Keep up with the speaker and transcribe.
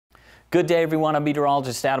Good day, everyone. I'm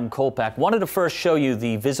meteorologist Adam Kolpak. Wanted to first show you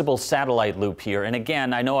the visible satellite loop here. And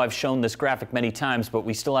again, I know I've shown this graphic many times, but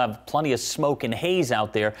we still have plenty of smoke and haze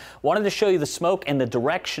out there. Wanted to show you the smoke and the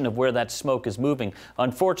direction of where that smoke is moving.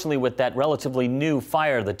 Unfortunately, with that relatively new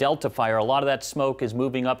fire, the Delta fire, a lot of that smoke is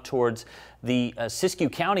moving up towards the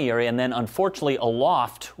Siskiyou County area and then unfortunately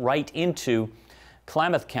aloft right into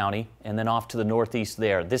Klamath County and then off to the northeast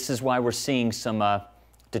there. This is why we're seeing some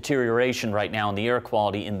deterioration right now in the air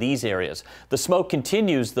quality in these areas. The smoke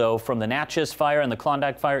continues, though, from the Natchez fire and the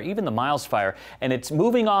Klondike fire, even the Miles fire, and it's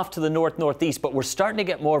moving off to the north-northeast, but we're starting to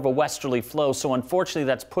get more of a westerly flow, so unfortunately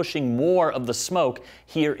that's pushing more of the smoke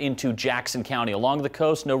here into Jackson County. Along the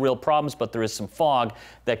coast, no real problems, but there is some fog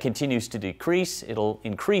that continues to decrease. It'll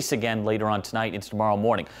increase again later on tonight into tomorrow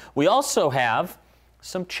morning. We also have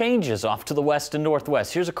some changes off to the west and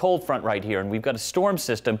northwest. Here's a cold front right here, and we've got a storm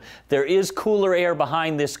system. There is cooler air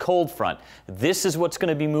behind this cold front. This is what's going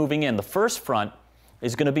to be moving in. The first front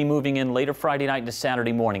is going to be moving in later Friday night into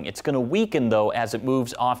Saturday morning. It's going to weaken, though, as it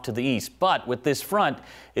moves off to the east. But with this front,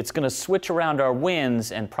 it's going to switch around our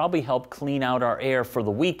winds and probably help clean out our air for the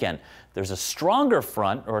weekend. There's a stronger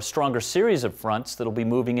front, or a stronger series of fronts, that'll be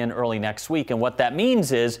moving in early next week. And what that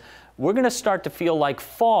means is we're going to start to feel like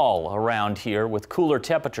fall around here with cooler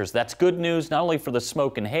temperatures. That's good news not only for the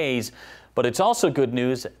smoke and haze, but it's also good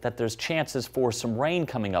news that there's chances for some rain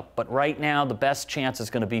coming up. But right now, the best chance is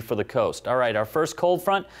going to be for the coast. All right, our first cold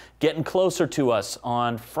front getting closer to us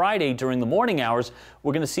on Friday during the morning hours.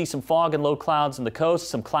 We're going to see some fog and low clouds in the coast,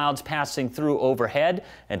 some clouds passing through overhead,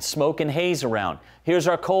 and smoke and haze around. Here's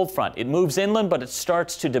our cold front. It moves inland, but it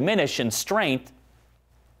starts to diminish in strength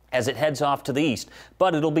as it heads off to the east.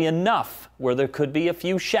 But it'll be enough where there could be a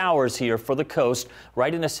few showers here for the coast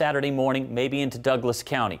right into Saturday morning, maybe into Douglas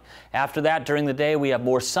County. After that, during the day, we have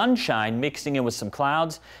more sunshine mixing in with some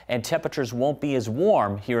clouds, and temperatures won't be as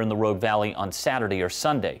warm here in the Rogue Valley on Saturday or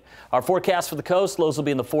Sunday. Our forecast for the coast, lows will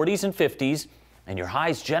be in the 40s and 50s, and your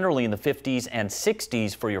highs generally in the 50s and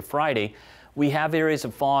 60s for your Friday. We have areas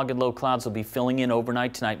of fog and low clouds will be filling in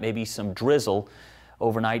overnight tonight, maybe some drizzle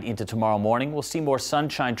overnight into tomorrow morning. We'll see more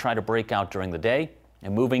sunshine try to break out during the day.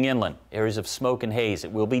 And moving inland, areas of smoke and haze.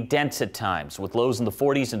 It will be dense at times with lows in the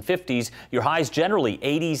 40s and 50s. Your highs generally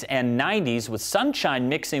 80s and 90s with sunshine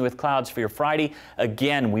mixing with clouds for your Friday.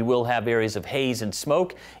 Again, we will have areas of haze and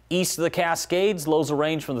smoke. East of the Cascades, lows will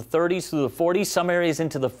range from the 30s through the 40s. Some areas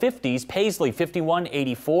into the 50s. Paisley 51,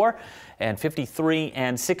 84, and 53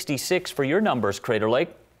 and 66 for your numbers, Crater Lake.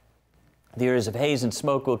 The areas of haze and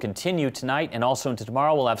smoke will continue tonight and also into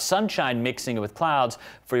tomorrow. We'll have sunshine mixing with clouds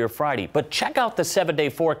for your Friday. But check out the 7-day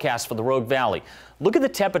forecast for the Rogue Valley. Look at the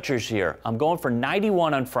temperatures here. I'm going for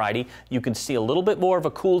 91 on Friday. You can see a little bit more of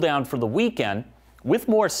a cool down for the weekend with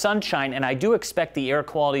more sunshine, and I do expect the air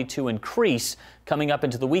quality to increase coming up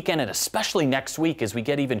into the weekend and especially next week as we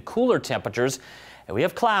get even cooler temperatures. And we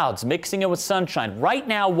have clouds mixing in with sunshine. Right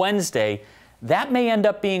now, Wednesday, that may end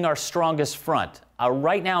up being our strongest front.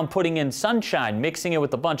 Right now I'm putting in sunshine, mixing it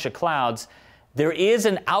with a bunch of clouds. There is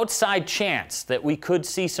an outside chance that we could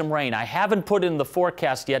see some rain. I haven't put in the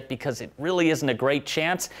forecast yet because it really isn't a great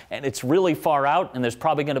chance and it's really far out and there's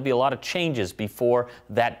probably going to be a lot of changes before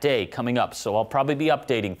that day coming up. So I'll probably be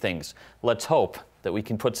updating things. Let's hope that we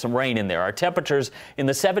can put some rain in there. Our temperatures in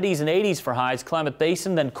the 70s and 80s for highs, Klamath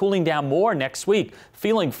Basin, then cooling down more next week.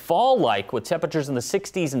 Feeling fall-like with temperatures in the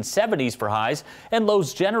 60s and 70s for highs and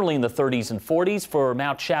lows generally in the 30s and 40s for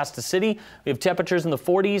Mount Shasta City. We have temperatures in the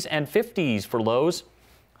 40s and 50s for lows.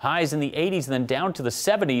 Highs in the 80s and then down to the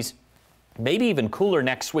 70s, maybe even cooler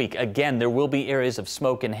next week. Again, there will be areas of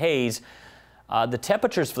smoke and haze. The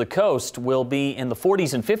temperatures for the coast will be in the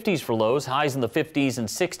 40s and 50s for lows, highs in the 50s and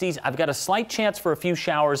 60s. I've got a slight chance for a few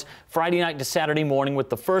showers Friday night to Saturday morning with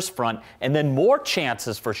the first front, and then more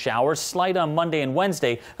chances for showers, slight on Monday and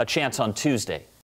Wednesday, a chance on Tuesday.